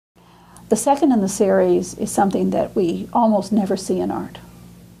The second in the series is something that we almost never see in art.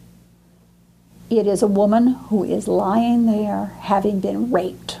 It is a woman who is lying there having been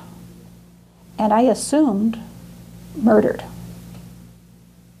raped, and I assumed murdered.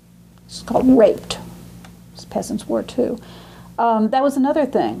 It's called raped. It's a peasant's word too. That was another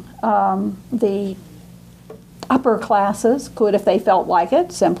thing. The upper classes could, if they felt like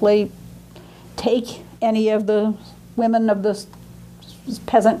it, simply take any of the women of the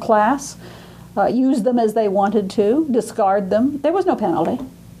peasant class, use them as they wanted to, discard them. There was no penalty.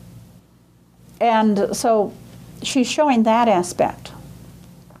 And so she's showing that aspect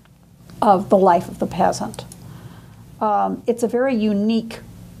of the life of the peasant. It's a very unique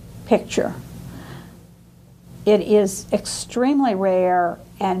picture. It is extremely rare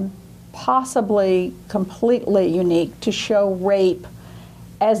and possibly completely unique to show rape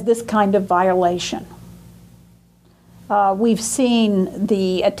as this kind of violation. We've seen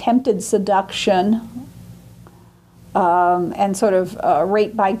the attempted seduction and sort of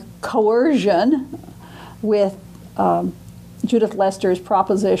rape by coercion with Judith Lester's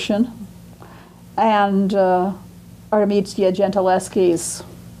Proposition and Artemisia Gentileschi's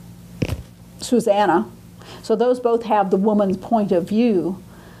Susanna. So those both have the woman's point of view,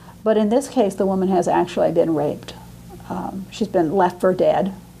 but in this case the woman has actually been raped. She's been left for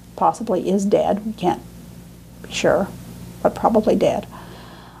dead, possibly is dead, we can't be sure, but probably dead.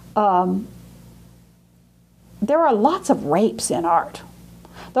 There are lots of rapes in art.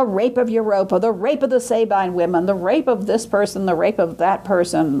 The rape of Europa, the rape of the Sabine women, the rape of this person, the rape of that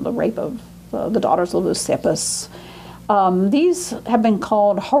person, the rape of the daughters of Leucippus. These have been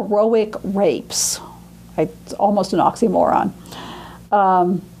called heroic rapes. It's almost an oxymoron,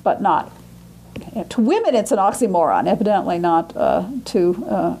 but not. To women it's an oxymoron, evidently not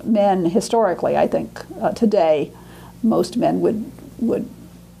to men historically. I think today most men would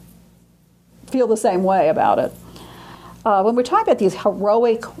feel the same way about it. When we're talking about these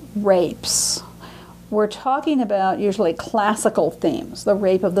heroic rapes, we're talking about usually classical themes, the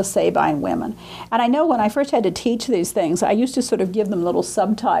rape of the Sabine women. And I know when I first had to teach these things, I used to sort of give them little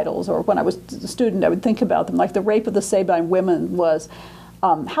subtitles, or when I was a student I would think about them, like the rape of the Sabine women was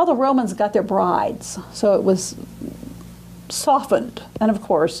how the Romans got their brides. So it was softened. And of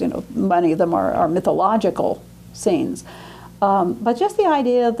course, you know, many of them are mythological scenes. But just the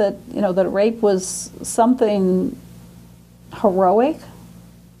idea that, you know, that rape was something heroic,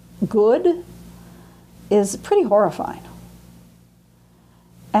 good, is pretty horrifying.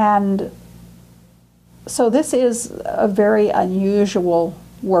 And so this is a very unusual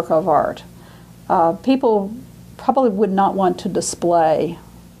work of art. People probably would not want to display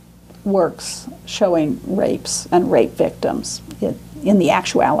works showing rapes and rape victims in the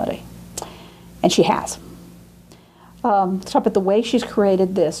actuality. And she has. Let's talk about the way she's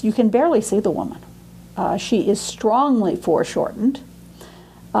created this. You can barely see the woman. She is strongly foreshortened.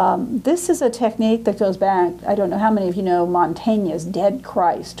 This is a technique that goes back, I don't know how many of you know Mantegna's Dead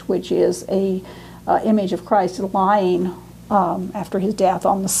Christ, which is a image of Christ lying after his death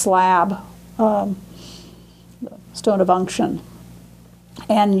on the slab, the stone of unction.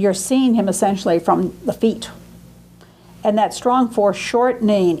 And you're seeing him essentially from the feet. And that strong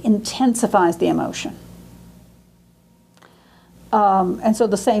foreshortening intensifies the emotion. And so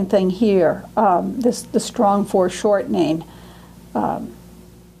the same thing here, the strong foreshortening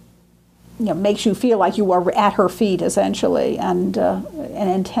makes you feel like you are at her feet essentially, and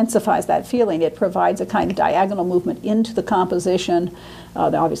intensifies that feeling. It provides a kind of diagonal movement into the composition.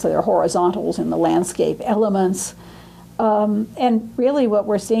 Obviously there are horizontals in the landscape elements. And really what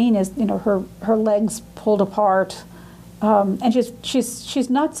we're seeing is, you know, her legs pulled apart, and she's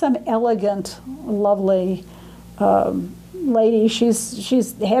not some elegant, lovely lady.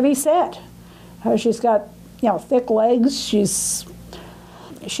 She's heavy set. She's got, you know, thick legs.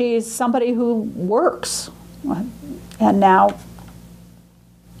 She's somebody who works, and now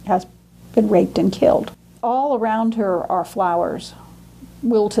has been raped and killed. All around her are flowers,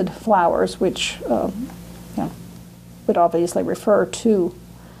 wilted flowers, which would obviously refer to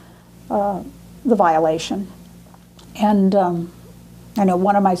the violation. And I know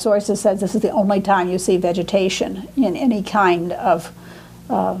one of my sources says this is the only time you see vegetation in any kind of,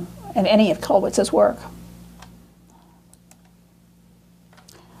 in any of Kollwitz's work.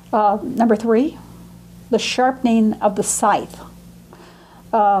 Number 3, the sharpening of the scythe.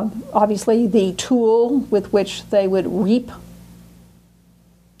 Obviously the tool with which they would reap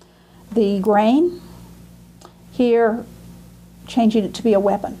the grain, here changing it to be a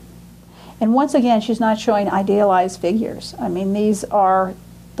weapon. And once again, she's not showing idealized figures. I mean, these are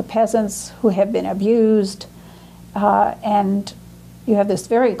the peasants who have been abused and You have this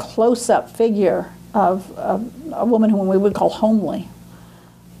very close-up figure of a woman whom we would call homely.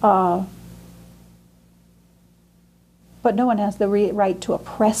 But no one has the right to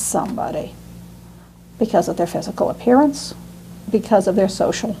oppress somebody because of their physical appearance, because of their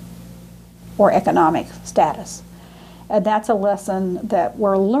social or economic status. And that's a lesson that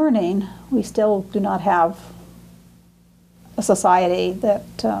we're learning. We still do not have a society that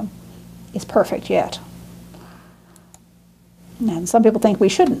is perfect yet. And some people think we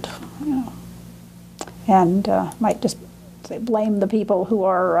shouldn't, you know, and might just say blame the people who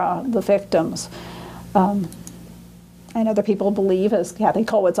are the victims. And other people believe, as Kathy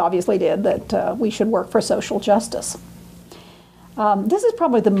Kollwitz obviously did, that we should work for social justice. This is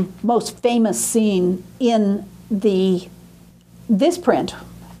probably the most famous scene in this print,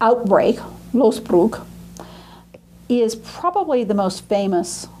 Outbreak, Losbruch, is probably the most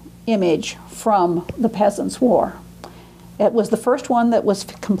famous image from the Peasants' War. It was the first one that was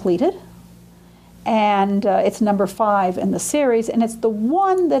completed, and it's number 5 in the series, and it's the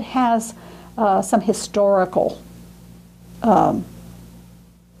one that has some historical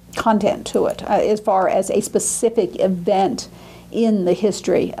content to it, as far as a specific event in the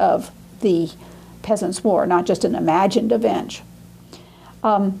history of the Peasants' War, not just an imagined event.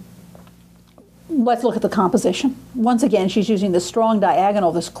 Let's look at the composition. Once again, she's using the strong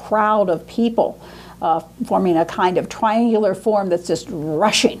diagonal, this crowd of people forming a kind of triangular form that's just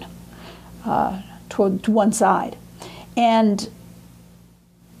rushing to one side. And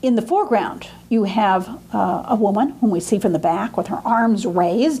in the foreground, you have a woman whom we see from the back with her arms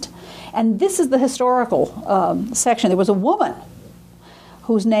raised. And this is the historical section. There was a woman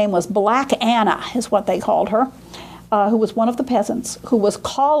whose name was Black Anna, is what they called her, who was one of the peasants, who was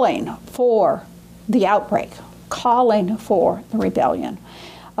calling for the outbreak, calling for the rebellion.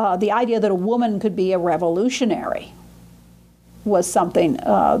 The idea that a woman could be a revolutionary was something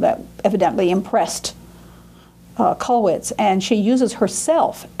that evidently impressed Kollwitz, and she uses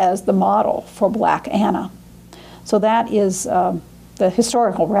herself as the model for Black Anna. So that is the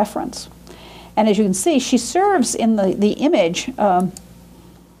historical reference. And as you can see, she serves in the image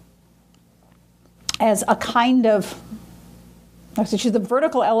as a kind of, so she's the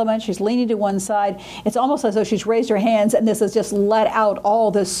vertical element, she's leaning to one side. It's almost as though she's raised her hands and this has just let out all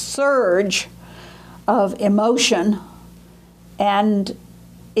this surge of emotion, and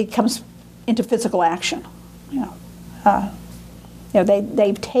it comes into physical action. You know,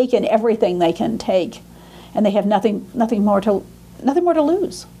 they've taken everything they can take, and they have nothing more to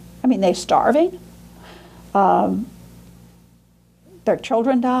lose. I mean, they're starving. Their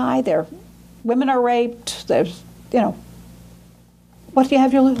children die. Their women are raped. There's, you know, what do you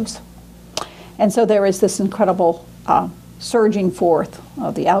have to lose? And so there is this incredible surging forth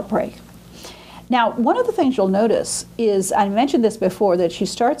of the outbreak. Now, one of the things you'll notice is, I mentioned this before, that she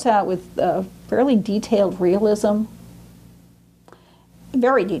starts out with fairly detailed realism,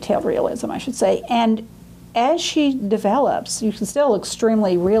 very detailed realism, I should say, and as she develops, you can still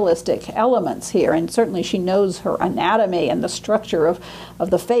extremely realistic elements here, and certainly she knows her anatomy and the structure of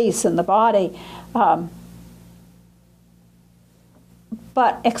the face and the body,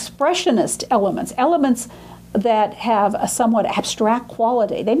 but expressionist elements, elements that have a somewhat abstract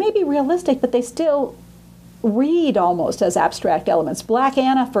quality. They may be realistic, but they still read almost as abstract elements. Black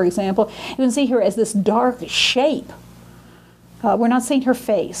Anna, for example, you can see her as this dark shape. We're not seeing her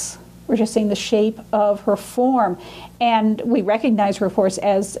face. We're just seeing the shape of her form. And we recognize her, of course,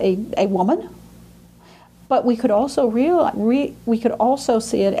 as a woman, but we could also we could also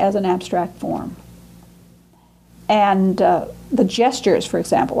see it as an abstract form. And the gestures, for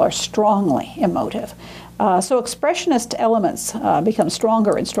example, are strongly emotive. So expressionist elements become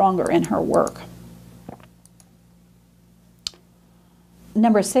stronger and stronger in her work.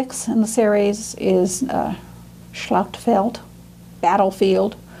 Number 6 in the series is Schlachtfeld,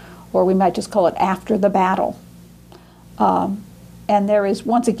 battlefield, or we might just call it after the battle. And there is,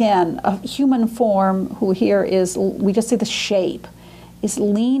 once again, a human form who here is, we just see the shape, is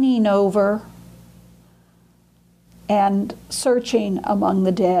leaning over and searching among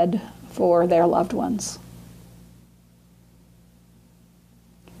the dead for their loved ones.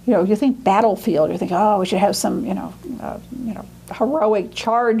 You know, you think battlefield, you think, oh, we should have some, heroic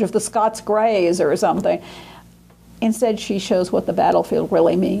charge of the Scots Greys or something. Instead, she shows what the battlefield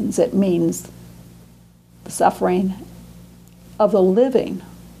really means. It means the suffering of the living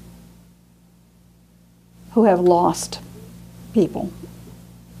who have lost people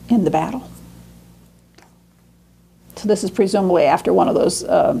in the battle. So this is presumably after one of those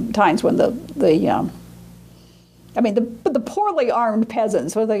times when the I mean, the poorly armed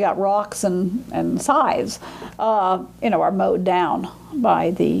peasants, where they got rocks and scythes, are mowed down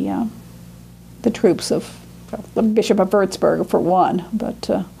by the troops of the Bishop of Würzburg, for one, but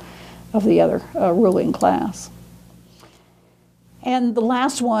of the other ruling class. And the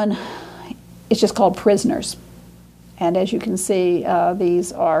last one is just called prisoners. And as you can see,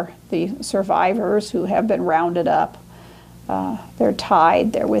 these are the survivors who have been rounded up. They're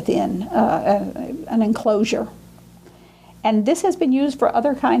tied, they're within an enclosure. And this has been used for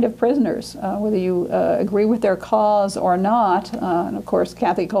other kind of prisoners, whether you agree with their cause or not. And of course,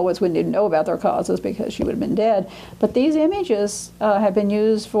 Kathy Kollwitz wouldn't even know about their causes because she would have been dead. But these images have been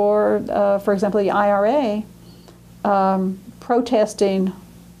used for example, the IRA protesting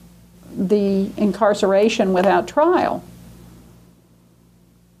the incarceration without trial.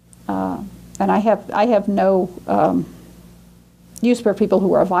 And I have no use for people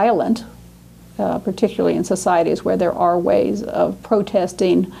who are violent, particularly in societies where there are ways of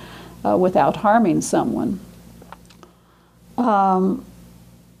protesting without harming someone. But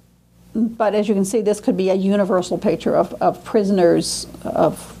as you can see, this could be a universal picture of prisoners,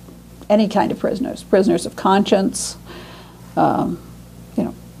 of any kind of prisoners, prisoners of conscience,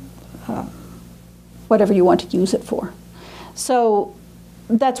 whatever you want to use it for. So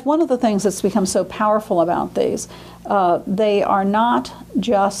that's one of the things that's become so powerful about these. They are not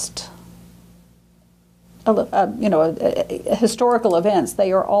just historical events.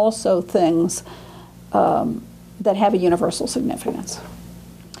 They are also things that have a universal significance.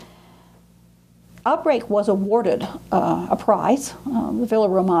 Outbreak was awarded a prize, the Villa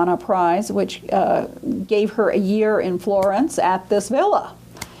Romana Prize, which gave her a year in Florence at this villa.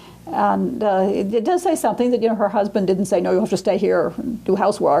 And it does say something that, her husband didn't say, no, you have to stay here and do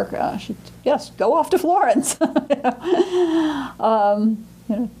housework. Yes, go off to Florence.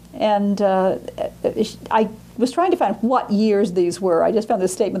 And I was trying to find what years these were. I just found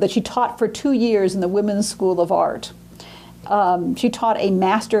this statement that she taught for 2 years in the Women's School of Art. She taught a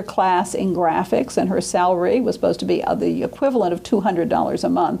master class in graphics, and her salary was supposed to be the equivalent of $200 a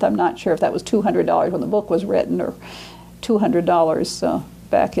month. I'm not sure if that was $200 when the book was written or $200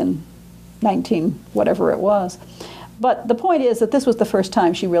 back in 19 whatever it was. But the point is that this was the first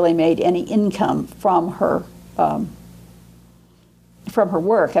time she really made any income from her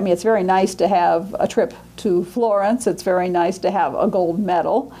work. I mean, it's very nice to have a trip to Florence. It's very nice to have a gold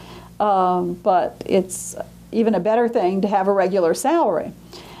medal, but it's even a better thing to have a regular salary.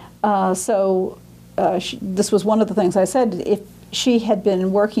 This was one of the things I said. If she had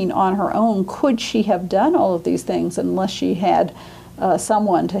been working on her own, could she have done all of these things unless she had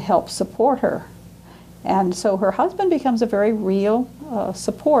someone to help support her? And so her husband becomes a very real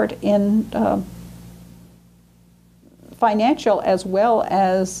support in financial as well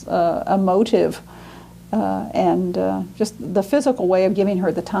as emotive and just the physical way of giving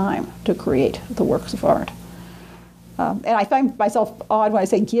her the time to create the works of art. And I find myself odd when I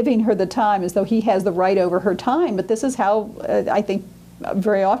say giving her the time, as though he has the right over her time. But this is how I think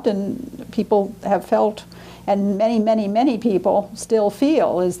very often people have felt, and many, many, many people still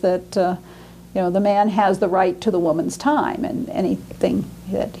feel, is that the man has the right to the woman's time, and anything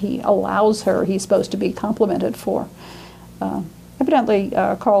that he allows her, he's supposed to be complimented for. Evidently,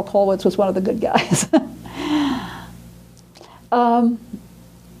 Karl Kollwitz was one of the good guys.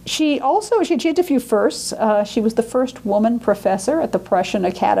 She achieved a few firsts. She was the first woman professor at the Prussian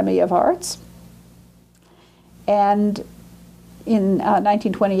Academy of Arts. And in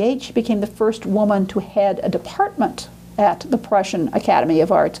 1928, she became the first woman to head a department at the Prussian Academy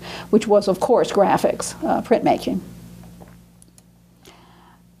of Arts, which was, of course, graphics, printmaking.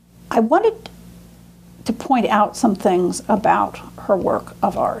 I wanted to point out some things about her work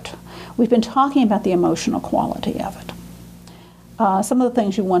of art. We've been talking about the emotional quality of it. Some of the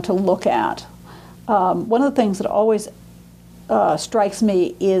things you want to look at. One of the things that always strikes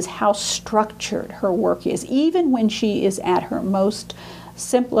me is how structured her work is. Even when she is at her most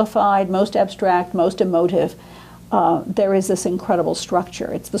simplified, most abstract, most emotive, there is this incredible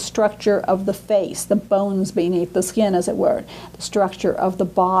structure. It's the structure of the face, the bones beneath the skin, as it were, the structure of the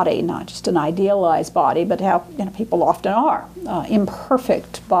body, not just an idealized body, but how people often are,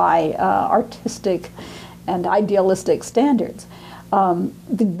 imperfect by artistic and idealistic standards.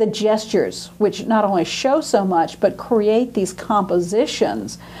 The gestures, which not only show so much, but create these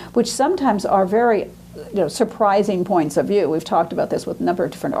compositions, which sometimes are very surprising points of view. We've talked about this with a number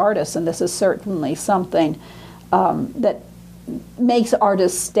of different artists, and this is certainly something that makes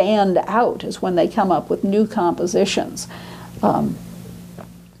artists stand out, is when they come up with new compositions.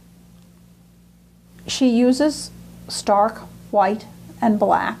 She uses stark white and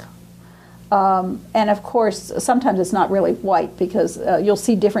black And of course, sometimes it's not really white, because you'll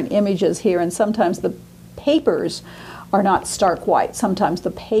see different images here, and sometimes the papers are not stark white. Sometimes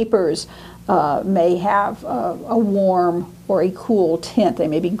the papers may have a warm or a cool tint. They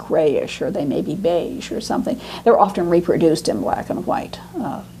may be grayish, or they may be beige or something. They're often reproduced in black and white.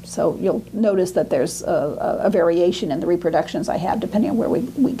 So you'll notice that there's a variation in the reproductions I have depending on where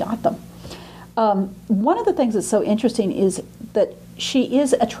we got them. One of the things that's so interesting is that she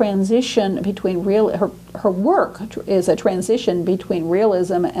is a transition between her work is a transition between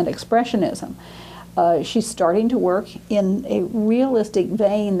realism and expressionism. She's starting to work in a realistic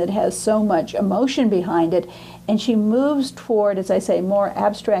vein that has so much emotion behind it, and she moves toward, as I say, more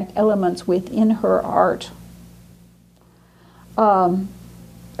abstract elements within her art.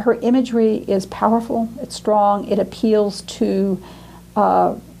 Her imagery is powerful, it's strong, it appeals to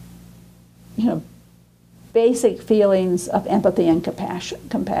basic feelings of empathy and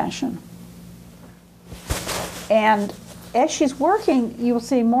compassion. And as she's working, you will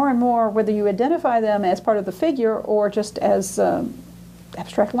see more and more, whether you identify them as part of the figure or just as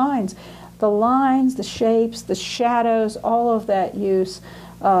abstract lines. The lines, the shapes, the shadows, all of that use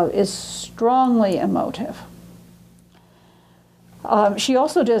is strongly emotive. She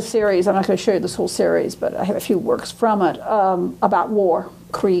also does series, I'm not going to show you this whole series, but I have a few works from it, about war,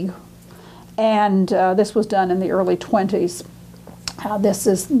 Krieg. And this was done in the early 20s. This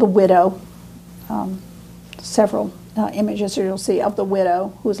is the widow, several images you'll see of the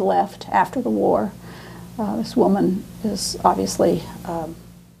widow who's left after the war. This woman is obviously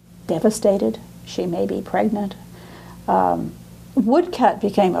devastated. She may be pregnant. Woodcut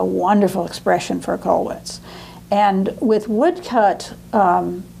became a wonderful expression for Kollwitz. And with woodcut,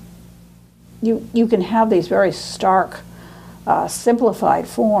 you can have these very stark, simplified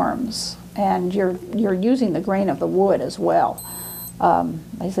forms, and you're using the grain of the wood as well.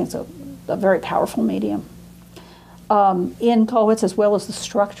 I think it's a very powerful medium. In Kollwitz, as well as the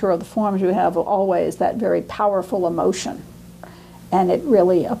structure of the forms, you have always that very powerful emotion, and it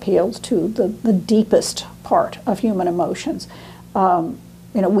really appeals to the deepest part of human emotions.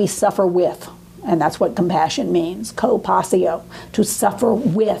 We suffer with. And that's what compassion means, co-passio, to suffer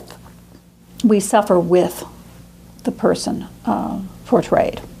with. We suffer with the person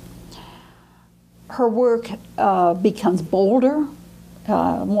portrayed. Her work becomes bolder,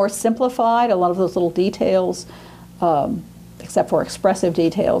 more simplified. A lot of those little details, except for expressive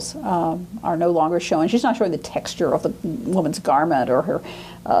details, are no longer shown. She's not showing the texture of the woman's garment or her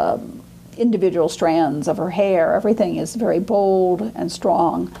individual strands of her hair. Everything is very bold and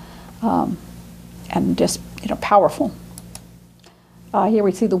strong. And just powerful. Here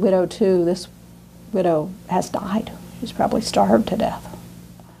we see the widow too. This widow has died. She's probably starved to death.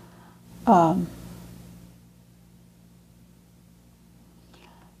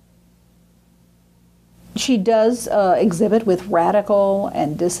 She does exhibit with radical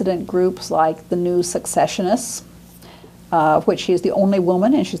and dissident groups like the New Successionists, which she is the only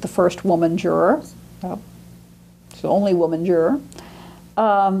woman, and she's the first woman juror. She's the only woman juror.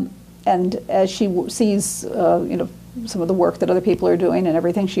 And as she sees, some of the work that other people are doing and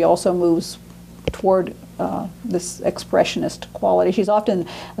everything, she also moves toward this expressionist quality. She's often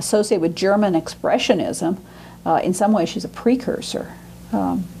associated with German expressionism. In some ways, she's a precursor.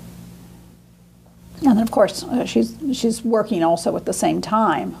 And then, of course, she's working also at the same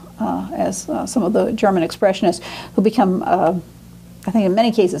time as some of the German expressionists, who become, I think in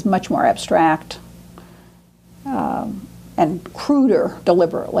many cases, much more abstract and cruder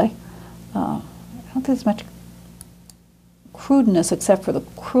deliberately. I don't think there's much crudeness except for the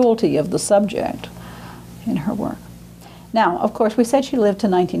cruelty of the subject in her work. Now, of course, we said she lived to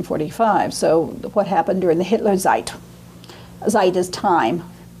 1945, so what happened during the Hitler Zeit? Zeit is time.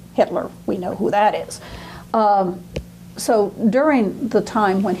 Hitler, we know who that is. So during the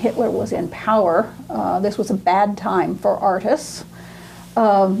time when Hitler was in power, this was a bad time for artists.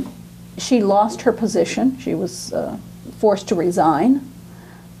 She lost her position. She was forced to resign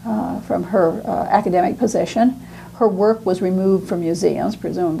from her academic position. Her work was removed from museums.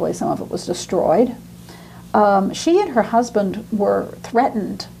 Presumably some of it was destroyed. She and her husband were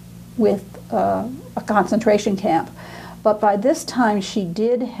threatened with a concentration camp, but by this time she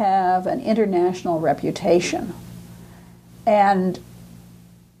did have an international reputation. And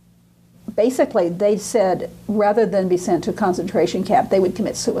basically they said rather than be sent to a concentration camp, they would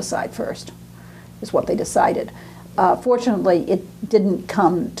commit suicide first, is what they decided. Fortunately, it didn't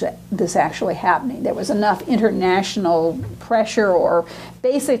come to this actually happening. There was enough international pressure, or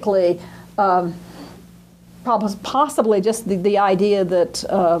basically possibly just the idea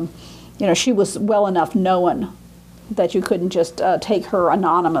that she was well enough known that you couldn't just take her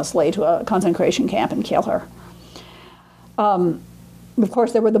anonymously to a concentration camp and kill her. Of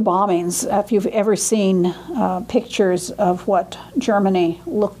course, there were the bombings. If you've ever seen pictures of what Germany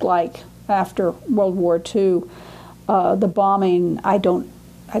looked like after World War II, the bombing,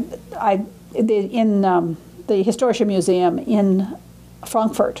 in the Historia Museum in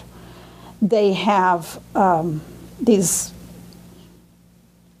Frankfurt, they have these,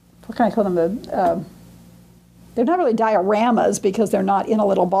 what can I call them? They're not really dioramas because they're not in a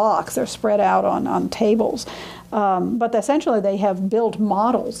little box. They're spread out on tables. But essentially they have built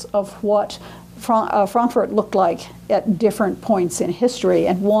models of what Frankfurt looked like at different points in history.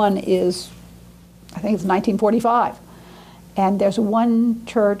 And one is, I think it's 1945. And there's one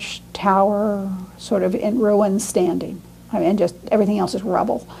church tower sort of in ruins standing. I mean, just everything else is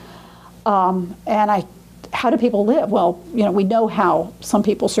rubble. How do people live? Well, you know, we know how some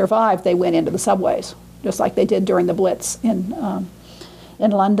people survived. They went into the subways, just like they did during the Blitz in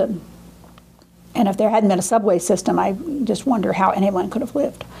London. And if there hadn't been a subway system, I just wonder how anyone could have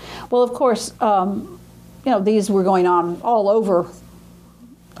lived. Well, of course, you know, these were going on all over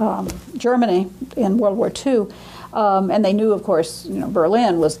Germany in World War II. And they knew, of course, you know,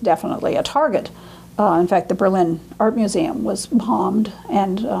 Berlin was definitely a target. In fact, the Berlin Art Museum was bombed,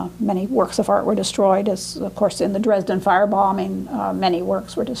 and many works of art were destroyed. As, of course, in the Dresden firebombing, many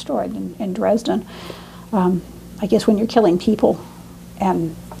works were destroyed in Dresden. I guess when you're killing people,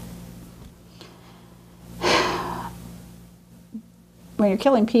 and when you're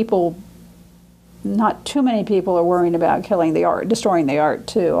killing people, not too many people are worrying about killing the art, destroying the art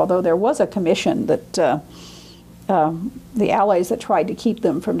too. Although there was a commission that the Allies that tried to keep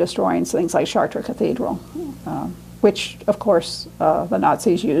them from destroying things like Chartres Cathedral, which, of course, the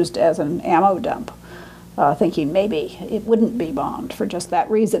Nazis used as an ammo dump, thinking maybe it wouldn't be bombed for just that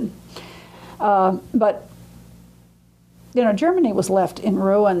reason. But, you know, Germany was left in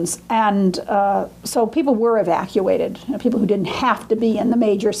ruins, and so people were evacuated, you know, people who didn't have to be in the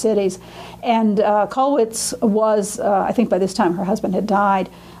major cities. And Kollwitz was, I think by this time her husband had died.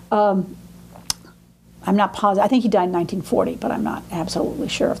 I'm not positive. I think he died in 1940, but I'm not absolutely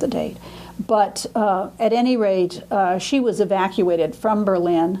sure of the date. But at any rate, she was evacuated from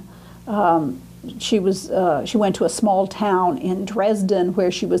Berlin. She went to a small town in Dresden where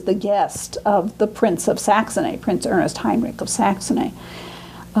she was the guest of the Prince of Saxony, Prince Ernest Heinrich of Saxony,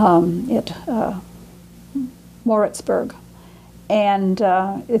 at Moritzburg. And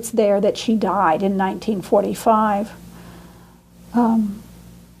it's there that she died in 1945.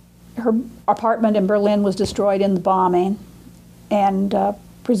 Her apartment in Berlin was destroyed in the bombing, and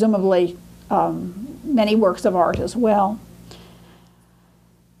presumably many works of art as well.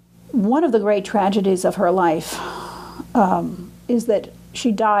 One of the great tragedies of her life is that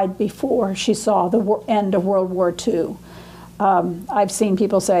she died before she saw the end of World War II. I've seen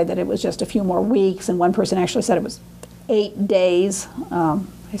people say that it was just a few more weeks, and one person actually said it was 8 days. I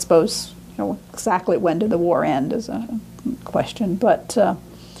suppose, you know, exactly when did the war end is a question, but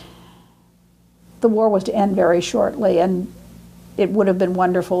the war was to end very shortly, and it would have been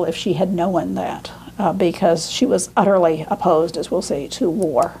wonderful if she had known that, because she was utterly opposed, as we'll see, to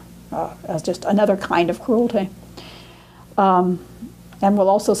war as just another kind of cruelty. And we'll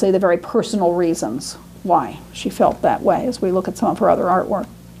also see the very personal reasons why she felt that way as we look at some of her other artwork.